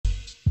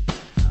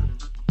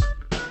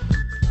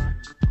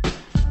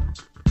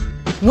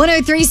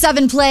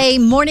1037 Play,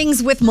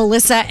 Mornings with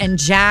Melissa and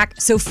Jack.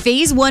 So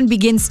phase one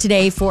begins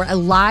today for a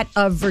lot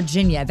of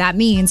Virginia. That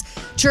means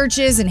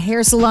churches and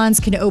hair salons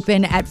can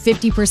open at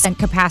 50%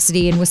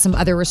 capacity and with some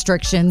other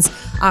restrictions.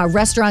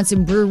 Restaurants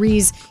and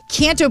breweries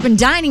can't open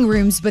dining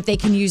rooms, but they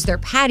can use their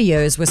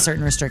patios with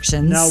certain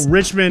restrictions. Now,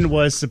 Richmond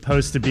was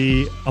supposed to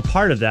be a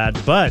part of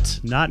that, but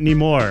not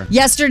anymore.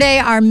 Yesterday,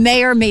 our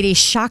mayor made a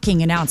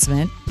shocking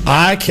announcement.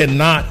 I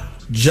cannot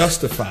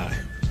justify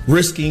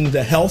risking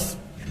the health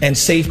and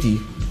safety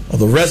of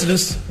the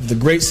residents of the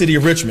great city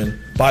of Richmond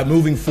by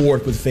moving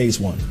forward with phase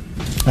one.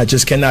 I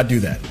just cannot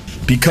do that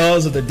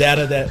because of the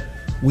data that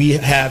we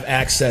have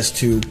access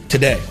to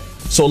today.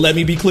 So let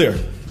me be clear.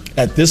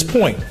 At this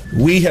point,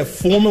 we have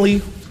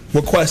formally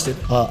requested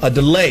a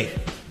delay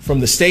from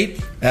the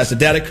state as the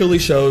data clearly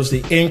shows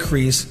the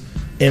increase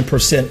in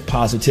percent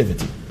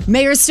positivity.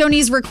 Mayor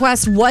Stoney's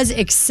request was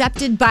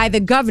accepted by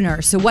the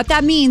governor. So what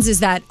that means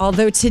is that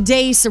although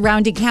today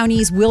surrounding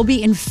counties will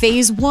be in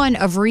phase one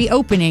of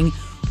reopening,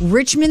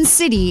 Richmond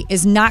City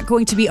is not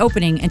going to be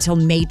opening until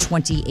May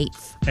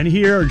 28th. And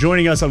here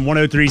joining us on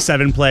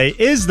 1037 Play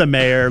is the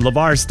mayor,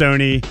 LeVar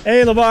Stoney.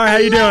 Hey, LeVar, how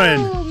you doing?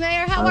 Hello,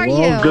 Mayor. How are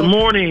you? Good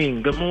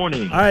morning. Good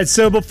morning. All right,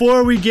 so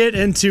before we get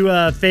into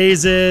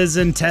phases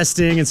and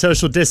testing and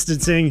social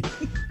distancing,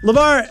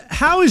 LeVar,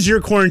 how is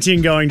your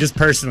quarantine going just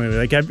personally?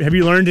 Like, have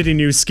you learned any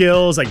new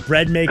skills, like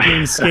bread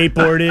making,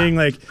 skateboarding?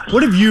 Like,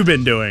 what have you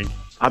been doing?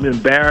 I'm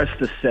embarrassed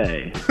to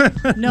say.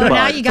 No,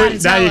 now you got to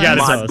tell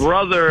us. My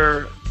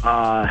brother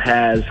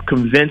has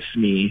convinced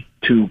me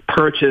to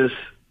purchase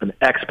an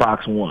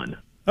Xbox One.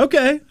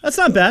 Okay, that's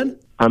not bad.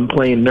 I'm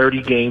playing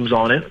nerdy games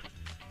on it,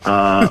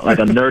 like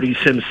a nerdy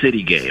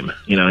SimCity game.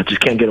 You know, I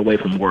just can't get away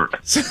from work.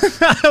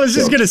 I was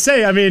just going to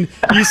say, I mean,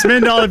 you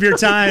spend all of your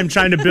time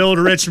trying to build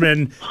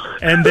Richmond,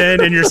 and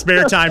then in your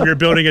spare time, you're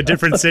building a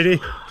different city.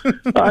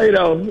 I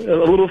know,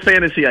 a little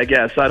fantasy, I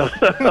guess. I don't.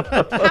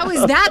 How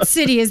is that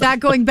city? Is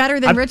that going better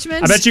than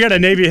Richmond? I bet you got a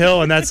Navy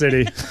Hill in that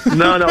city.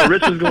 No,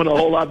 Richmond's going a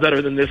whole lot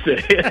better than this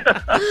city.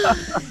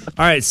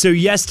 All right, so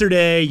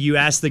yesterday you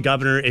asked the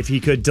governor if he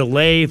could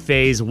delay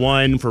phase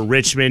one for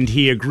Richmond.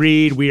 He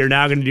agreed. We are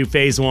now going to do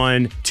phase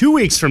one 2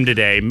 weeks from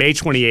today, May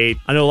 28th.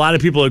 I know a lot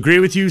of people agree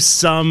with you.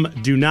 Some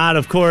do not,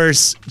 of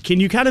course. Can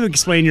you kind of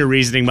explain your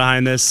reasoning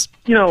behind this?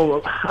 You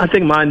know, I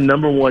think my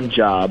number one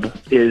job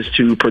is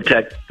to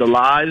protect the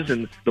lives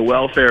and the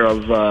welfare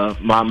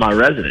of my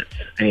residents.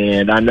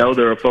 And I know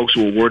there are folks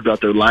who are worried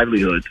about their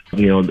livelihood,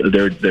 you know,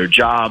 their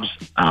jobs,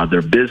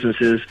 their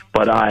businesses.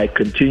 But I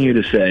continue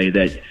to say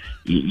that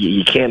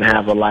you can't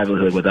have a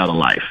livelihood without a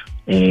life.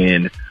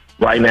 And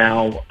right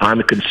now,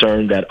 I'm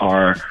concerned that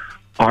our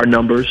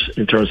numbers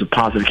in terms of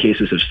positive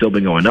cases have still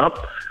been going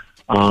up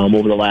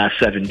over the last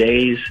 7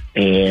 days,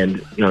 and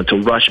you know, to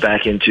rush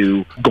back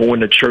into going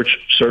to church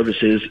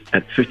services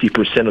at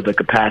 50% of the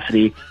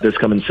capacity this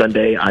coming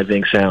Sunday, I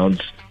think sounds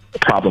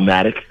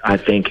problematic. I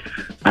think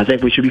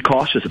we should be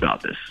cautious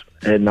about this,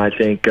 and I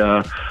think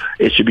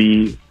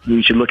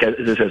we should look at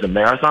this as a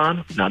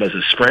marathon, not as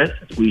a sprint.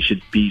 We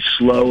should be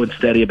slow and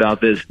steady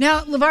about this.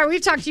 Now, LeVar,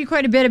 we've talked to you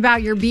quite a bit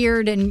about your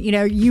beard, and you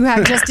know you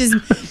have just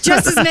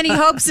as many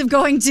hopes of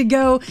going to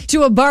go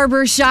to a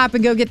barber shop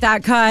and go get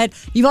that cut.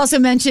 You've also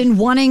mentioned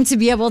wanting to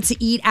be able to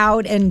eat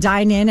out and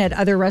dine in at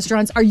other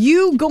restaurants. Are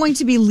you going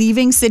to be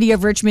leaving City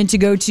of Richmond to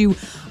go to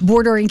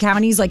bordering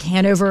counties like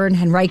Hanover and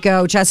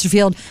Henrico,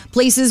 Chesterfield,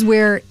 places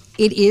where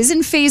it is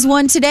in phase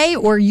one today,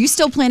 or are you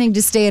still planning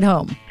to stay at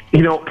home?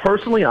 You know,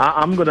 personally,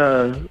 I'm going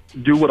to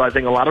do what I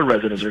think a lot of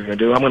residents are going to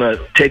do. I'm going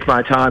to take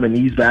my time and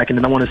ease back, and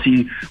then I want to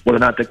see whether or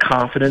not the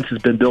confidence has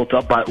been built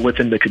up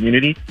within the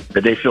community,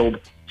 that they feel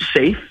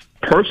safe.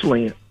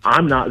 Personally,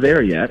 I'm not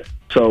there yet,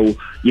 so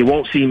you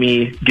won't see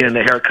me getting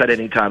a haircut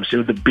anytime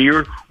soon. The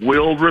beard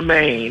will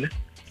remain.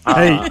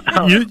 Hey,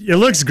 it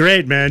looks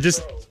great, man.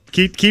 Just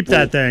keep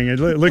that thing. It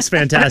looks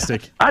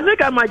fantastic. I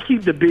think I might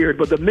keep the beard,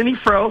 but the mini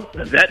fro,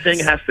 that thing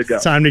has to go.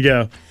 Time to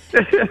go.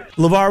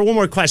 LeVar, one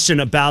more question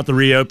about the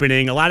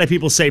reopening. A lot of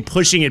people say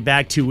pushing it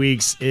back 2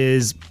 weeks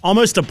is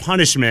almost a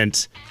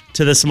punishment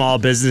to the small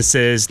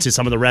businesses, to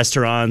some of the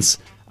restaurants.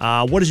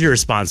 What is your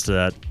response to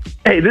that?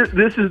 Hey,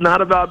 this is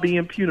not about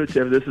being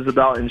punitive. This is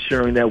about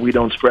ensuring that we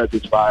don't spread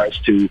this virus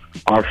to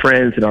our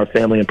friends and our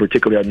family, and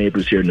particularly our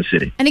neighbors here in the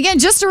city. And again,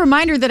 just a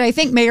reminder that I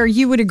think, Mayor,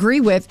 you would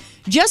agree with,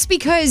 just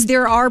because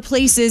there are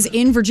places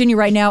in Virginia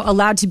right now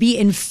allowed to be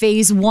in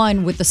phase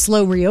one with the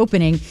slow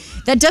reopening,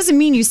 that doesn't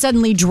mean you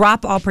suddenly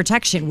drop all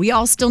protection. We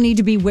all still need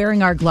to be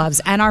wearing our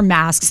gloves and our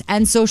masks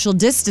and social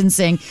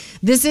distancing.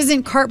 This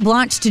isn't carte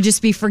blanche to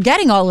just be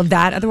forgetting all of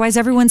that. Otherwise,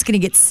 everyone's going to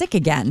get sick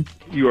again.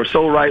 You are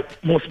so right,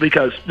 mostly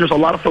because there's a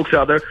lot of folks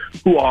out there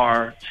who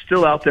are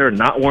still out there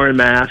not wearing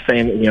masks,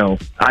 saying, you know,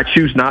 I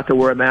choose not to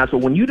wear a mask. But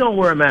when you don't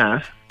wear a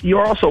mask,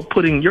 you're also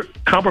you're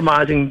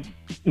compromising,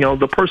 you know,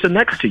 the person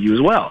next to you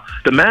as well.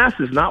 The mask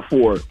is not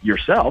for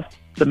yourself.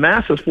 The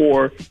mask is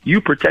for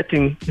you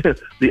protecting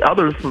the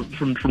others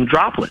from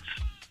droplets.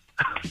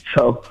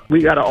 So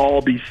we got to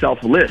all be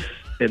selfless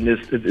in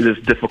this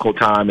difficult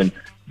time, and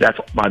That's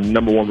my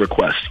number one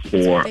request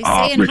for They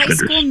say in High Richmonders.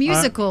 School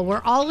Musical,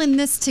 we're all in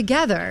this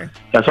together.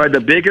 That's right, the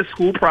biggest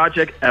school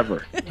project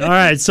ever. All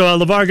right, so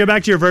LeVar, go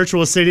back to your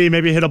virtual city,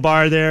 maybe hit a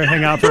bar there,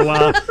 hang out for a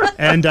while,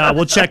 and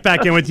we'll check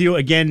back in with you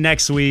again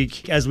next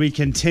week as we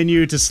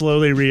continue to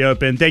slowly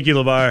reopen. Thank you,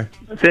 LeVar.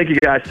 Thank you,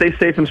 guys. Stay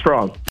safe and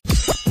strong.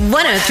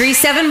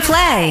 103.7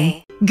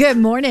 Play. Good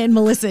morning,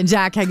 Melissa and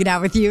Jack hanging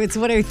out with you. It's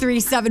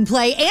 103.7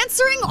 Play,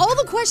 answering all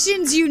the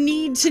questions you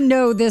need to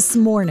know this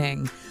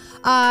morning.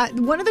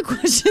 One of the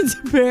questions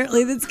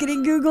apparently that's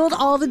getting Googled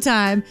all the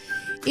time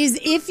is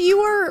if you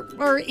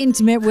are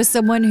intimate with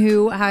someone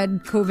who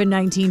had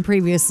COVID-19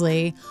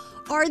 previously,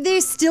 are they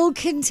still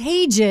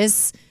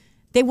contagious?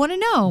 They want to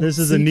know. This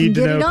is so a you can need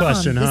to get know it on.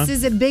 question, huh? This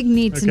is a big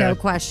need to know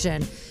Okay.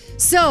 question.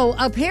 So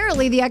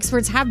apparently the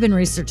experts have been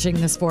researching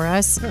this for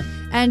us.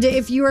 And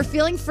if you are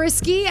feeling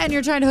frisky and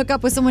you're trying to hook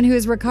up with someone who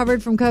has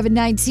recovered from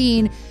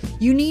COVID-19,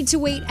 you need to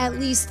wait at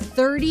least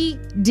 30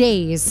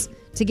 days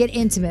to get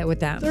intimate with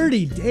them.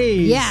 30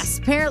 days? Yes.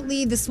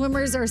 Apparently the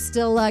swimmers are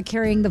still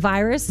carrying the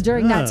virus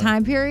during that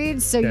time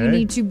period. So you Okay.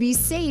 need to be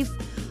safe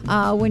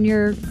when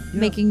you're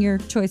making your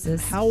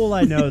choices. How will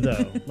I know,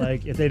 though?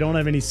 Like, if they don't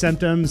have any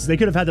symptoms, they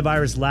could have had the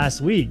virus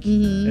last week.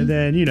 Mm-hmm. And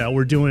then,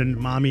 we're doing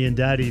mommy and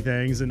daddy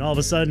things, and all of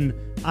a sudden,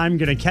 I'm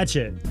going to catch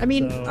it. I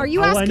mean, So, are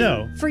you how will I asking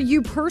know? for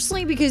you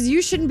personally? Because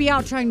you shouldn't be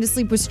out trying to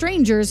sleep with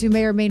strangers who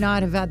may or may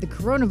not have had the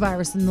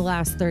coronavirus in the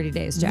last 30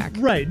 days, Jack.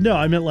 Right. No,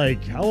 I meant,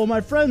 like, how will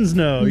my friends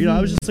know? I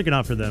was just looking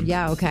out for them.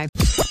 Yeah, okay.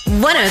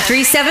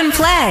 103.7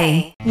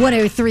 Play.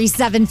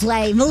 103.7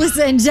 Play.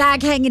 Melissa and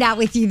Jack hanging out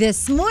with you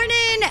this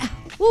morning.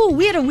 Ooh,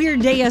 we had a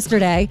weird day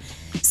yesterday.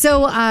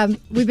 So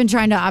we've been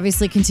trying to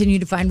obviously continue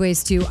to find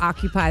ways to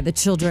occupy the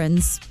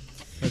children's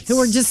who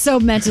are just so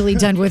mentally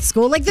done with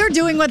school. Like, they're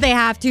doing what they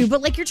have to,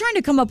 but like, you're trying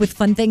to come up with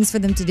fun things for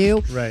them to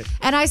do. Right.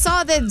 And I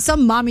saw that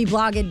some mommy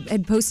blog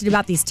had posted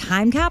about these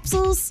time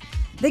capsules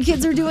the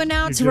kids are doing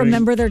now to doing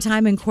remember their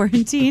time in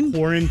quarantine.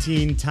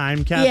 Quarantine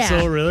time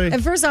capsule, really?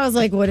 At first I was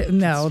like, what?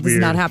 No, this is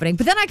weird. not happening.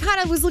 But then I kind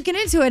of was looking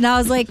into it and I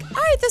was like, all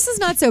right, this is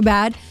not so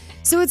bad.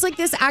 So it's like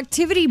this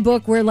activity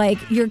book where like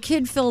your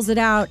kid fills it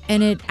out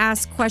and it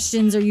asks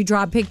questions or you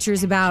draw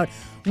pictures about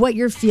what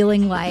you're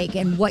feeling like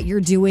and what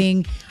you're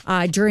doing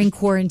during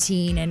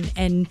quarantine.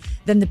 And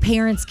then the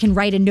parents can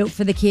write a note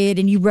for the kid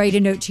and you write a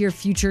note to your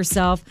future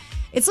self.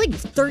 It's like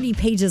 30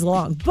 pages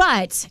long,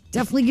 but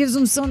definitely gives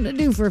them something to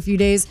do for a few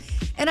days.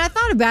 And I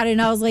thought about it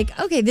and I was like,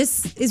 okay,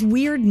 this is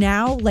weird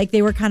now. Like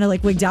they were kind of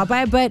like wigged out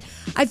by it. But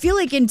I feel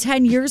like in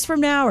 10 years from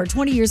now or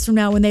 20 years from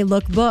now, when they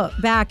look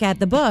back at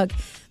the book,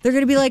 they're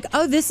going to be like,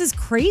 oh, this is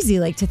crazy,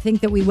 like to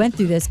think that we went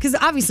through this. Because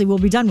obviously we'll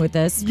be done with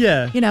this.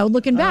 Yeah. You know,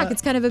 looking back,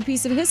 it's kind of a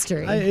piece of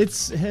history.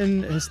 It's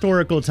an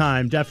historical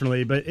time,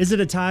 definitely. But is it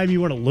a time you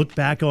want to look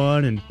back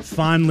on and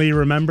fondly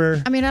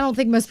remember? I mean, I don't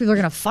think most people are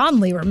going to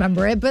fondly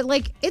remember it, but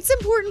like it's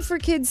important for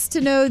kids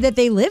to know that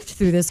they lived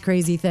through this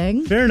crazy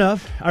thing. Fair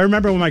enough. I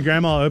remember when my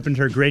grandma opened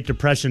her Great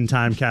Depression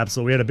time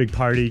capsule. We had a big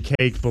party,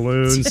 cake,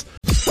 balloons.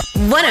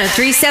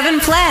 103.7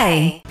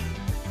 Play.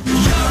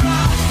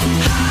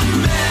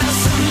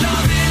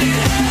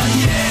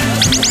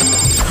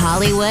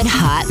 Hollywood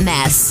Hot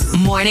Mess.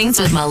 Mornings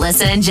with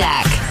Melissa and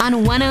Jack on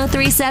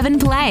 103.7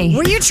 Play.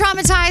 Were you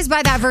traumatized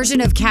by that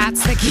version of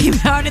Cats that came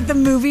out at the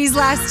movies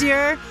last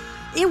year?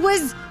 It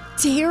was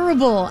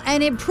terrible,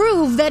 and it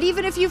proved that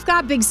even if you've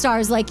got big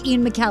stars like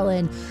Ian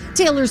McKellen,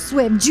 Taylor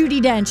Swift,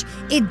 Judi Dench,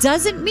 it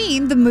doesn't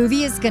mean the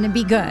movie is going to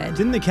be good.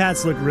 Didn't the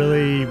cats look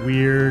really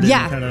weird?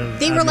 Yeah, and kind of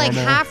they were like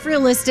abnormal? half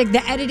realistic.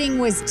 The editing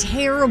was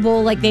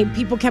terrible. Like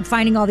people kept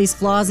finding all these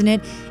flaws in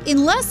it.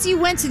 Unless you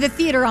went to the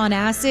theater on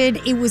acid,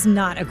 it was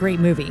not a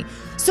great movie.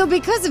 So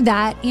because of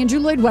that, Andrew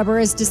Lloyd Webber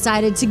has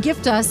decided to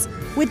gift us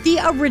with the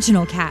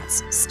original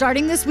Cats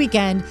starting this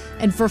weekend,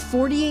 and for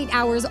 48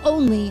 hours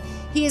only.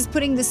 He is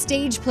putting the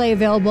stage play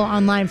available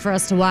online for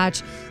us to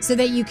watch so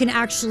that you can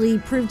actually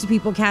prove to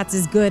people Cats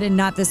is good and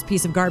not this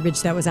piece of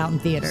garbage that was out in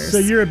theaters. So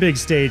you're a big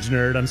stage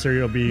nerd. I'm sure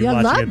you'll be Yeah,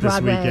 watching love it this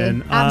Broadway.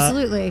 weekend.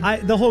 Absolutely.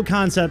 The whole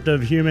concept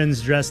of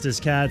humans dressed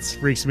as cats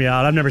freaks me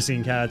out. I've never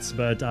seen Cats,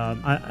 but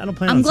I don't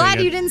plan on I'm seeing glad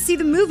it. you didn't see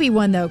the movie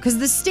one, though, because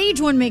the stage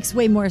one makes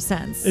way more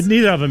sense.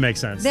 Neither of them make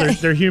sense.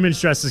 They're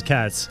humans dressed as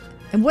cats.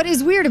 And what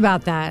is weird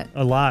about that?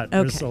 A lot.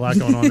 There's Okay. a lot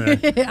going on there.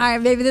 All right,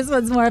 maybe this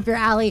one's more up your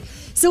alley.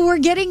 So we're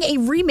getting a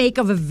remake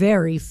of a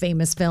very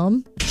famous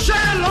film. Say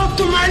hello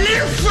to my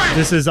little friend.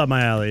 This is up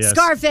my alley, yes.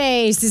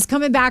 Scarface is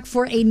coming back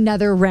for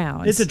another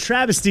round. It's a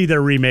travesty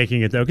they're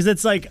remaking it, though, because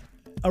it's like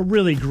a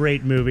really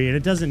great movie, and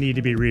it doesn't need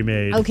to be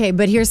remade. Okay,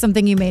 but here's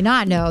something you may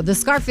not know. The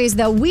Scarface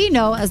that we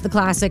know as the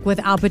classic with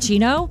Al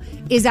Pacino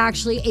is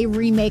actually a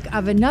remake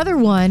of another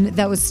one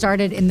that was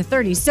started in the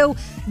 30s. So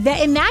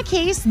in that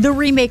case, the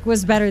remake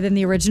was better than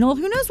the original.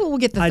 Who knows what we'll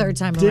get the third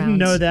time around? I didn't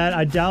know that.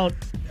 I doubt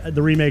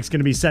the remake's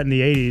going to be set in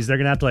the 80s. They're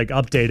going to have to like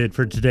update it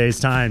for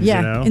today's times, Yeah,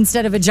 you know?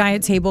 instead of a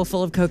giant table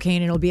full of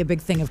cocaine, it'll be a big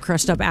thing of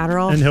crushed up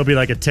Adderall. And he'll be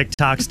like a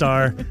TikTok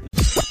star.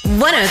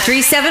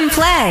 103.7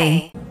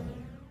 Play.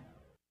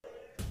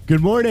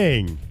 Good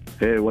morning.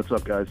 Hey, what's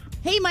up, guys?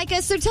 Hey,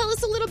 Micah. So tell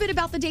us a little bit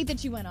about the date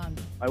that you went on.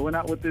 I went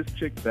out with this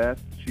chick, Beth.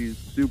 She's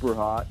super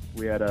hot.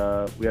 We had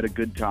a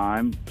good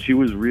time. She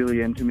was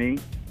really into me.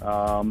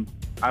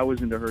 I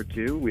was into her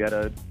too.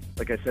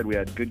 Like I said, we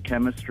had good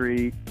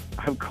chemistry.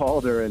 I've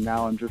called her, and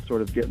now I'm just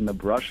sort of getting the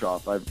brush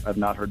off. I've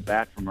not heard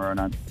back from her,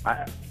 and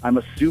I'm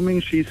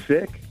assuming she's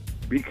sick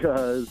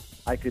because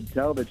I could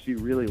tell that she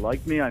really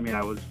liked me. I mean,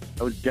 I was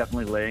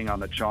definitely laying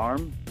on the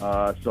charm,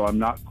 so I'm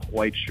not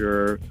quite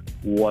sure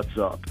what's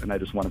up, and I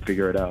just want to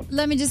figure it out.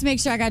 Let me just make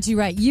sure I got you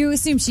right. You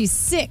assume she's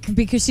sick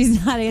because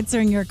she's not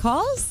answering your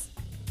calls?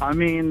 I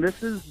mean,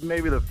 this is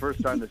maybe the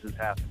first time this has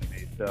happened to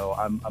me, so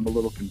I'm a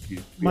little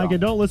confused. Micah,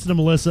 don't listen to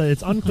Melissa.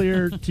 It's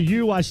unclear to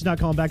you why she's not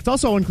calling back. It's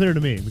also unclear to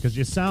me because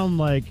you sound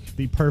like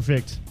the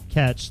perfect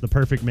catch, the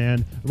perfect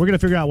man. We're going to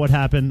figure out what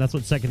happened. That's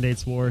what second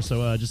date's for,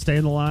 so just stay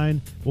in the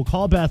line. We'll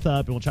call Beth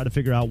up, and we'll try to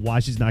figure out why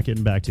she's not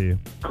getting back to you.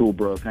 Cool,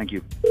 bro. Thank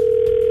you.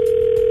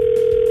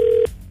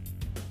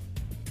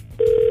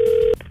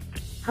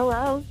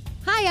 Hello.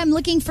 Hi, I'm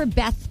looking for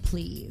Beth,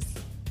 please.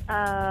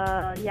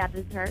 Yeah,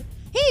 this is her.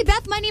 Hey,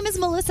 Beth, my name is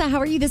Melissa. How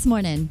are you this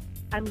morning?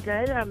 I'm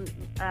good. May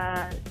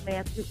I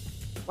ask you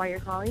why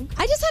you're calling?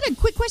 I just had a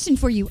quick question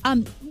for you.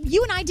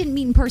 You and I didn't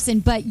meet in person,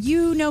 but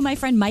you know my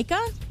friend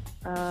Micah?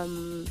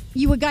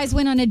 You guys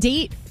went on a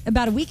date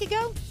about a week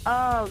ago?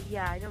 Oh,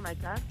 yeah, I know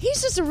Micah.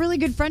 He's just a really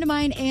good friend of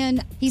mine,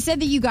 and he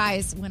said that you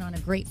guys went on a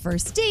great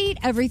first date.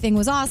 Everything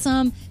was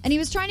awesome, and he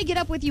was trying to get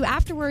up with you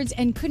afterwards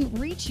and couldn't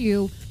reach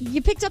you.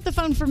 You picked up the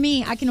phone for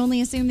me. I can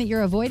only assume that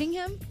you're avoiding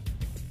him?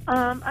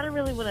 I don't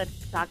really want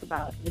to talk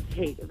about the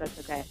date, if that's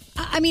okay.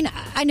 I mean,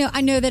 I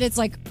know that it's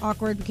like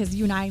awkward because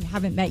you and I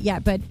haven't met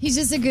yet, but he's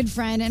just a good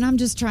friend, and I'm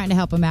just trying to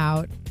help him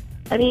out.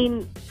 I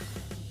mean,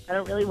 I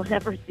don't really want to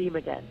ever see him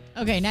again.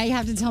 Okay, now you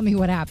have to tell me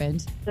what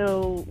happened.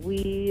 So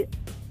we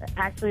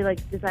actually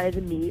decided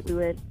to meet. We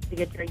went to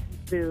get drinks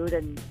and food,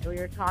 and we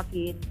were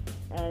talking.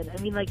 And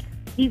I mean,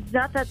 he's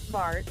not that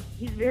smart.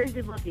 He's very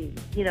good looking.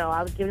 You know,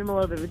 I was giving him a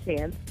little bit of a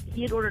chance.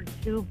 He had ordered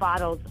 2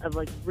 bottles of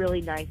really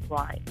nice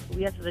wine.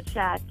 We asked for the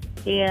check,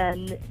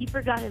 and he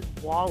forgot his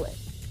wallet.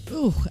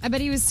 Ooh, I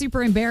bet he was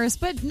super embarrassed,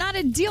 but not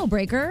a deal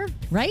breaker,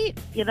 right?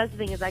 Yeah, that's the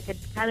thing is I could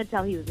kind of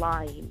tell he was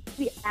lying. If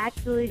he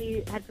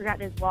actually had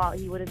forgotten his wallet,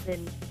 he would have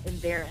been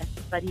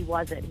embarrassed, but he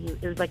wasn't.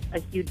 It was a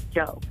huge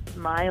joke,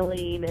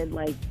 smiling, and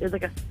it was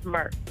a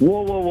smirk.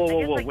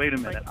 Whoa, wait a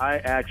minute. I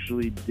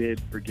actually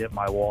did forget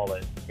my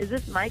wallet. Is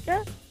this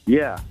Micah?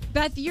 Yeah.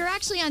 Beth, you're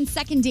actually on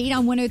second date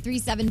on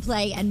 103.7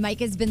 Play, and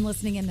Micah's been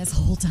listening in this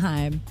whole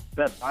time.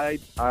 Beth,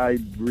 I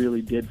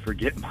really did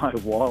forget my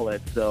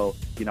wallet, so,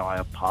 I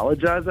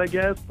apologize, I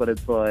guess, but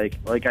it's like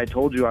I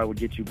told you I would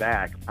get you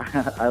back.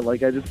 I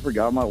just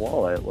forgot my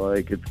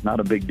wallet. It's not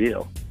a big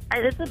deal.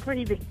 It's a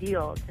pretty big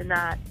deal to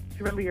not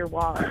remember your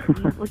wallet.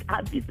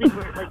 Obviously,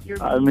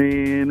 you're... I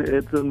mean,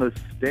 it's a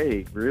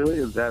mistake. Really?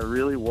 Is that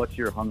really what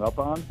you're hung up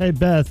on? Hey,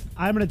 Beth,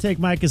 I'm going to take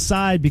Mike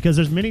aside because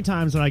there's many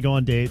times when I go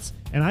on dates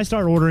and I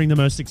start ordering the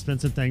most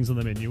expensive things on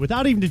the menu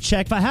without even to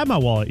check if I have my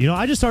wallet.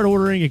 I just start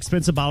ordering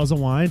expensive bottles of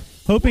wine,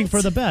 hoping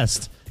for the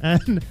best.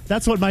 And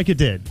that's what Micah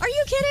did. Are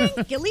you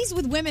kidding? At least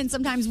with women,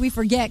 sometimes we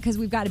forget because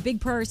we've got a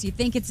big purse. You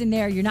think it's in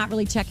there. You're not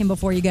really checking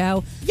before you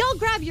go. Y'all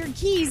grab your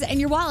keys and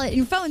your wallet and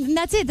your phone, and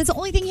that's it. That's the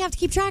only thing you have to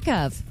keep track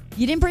of.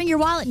 You didn't bring your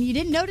wallet, and you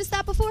didn't notice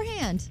that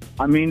beforehand.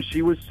 I mean,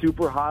 she was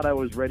super hot. I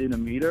was ready to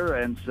meet her,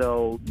 and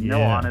so,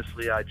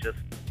 honestly, I just...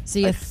 So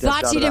you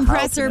thought you'd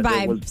impress her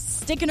by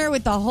sticking her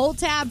with the whole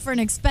tab for an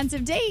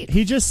expensive date?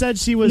 He just said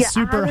she was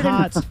super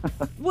hot.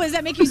 What, does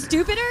that make you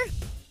stupider?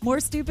 More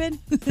stupid?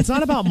 It's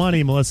not about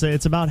money, Melissa.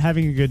 It's about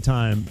having a good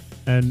time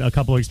and a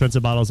couple of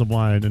expensive bottles of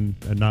wine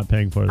and not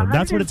paying for them.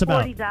 That's what it's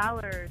about.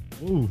 $40.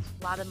 Ooh.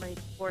 A lot of money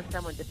for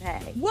someone to pay.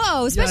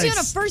 Whoa, especially on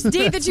a first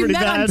date that you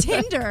met on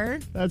Tinder.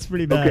 That's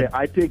pretty bad. Okay,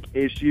 I take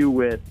issue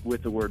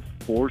with the word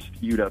forced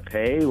you to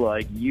pay.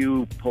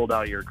 You pulled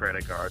out your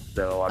credit card.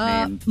 So,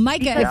 I mean...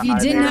 Micah, if you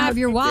didn't have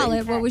your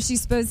wallet, what was she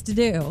supposed to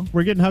do?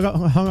 We're getting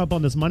hung up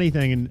on this money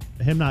thing and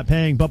him not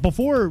paying. But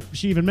before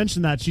she even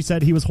mentioned that, she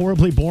said he was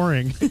horribly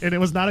boring and it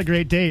was not a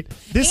great date.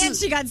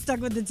 She got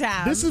stuck with the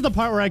tab. This is the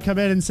part where I come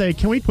in and say,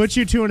 can we put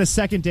you two on a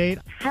second date?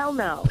 Hell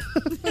no.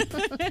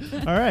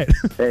 All right.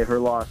 Hey, her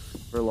loss.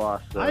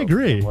 So I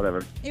agree.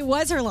 Whatever. It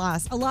was her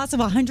loss. A loss of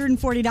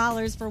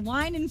 $140 for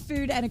wine and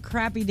food and a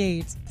crappy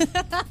date.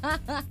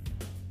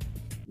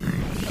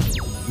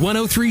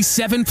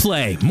 103.7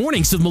 Play.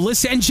 Mornings with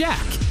Melissa and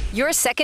Jack. Your second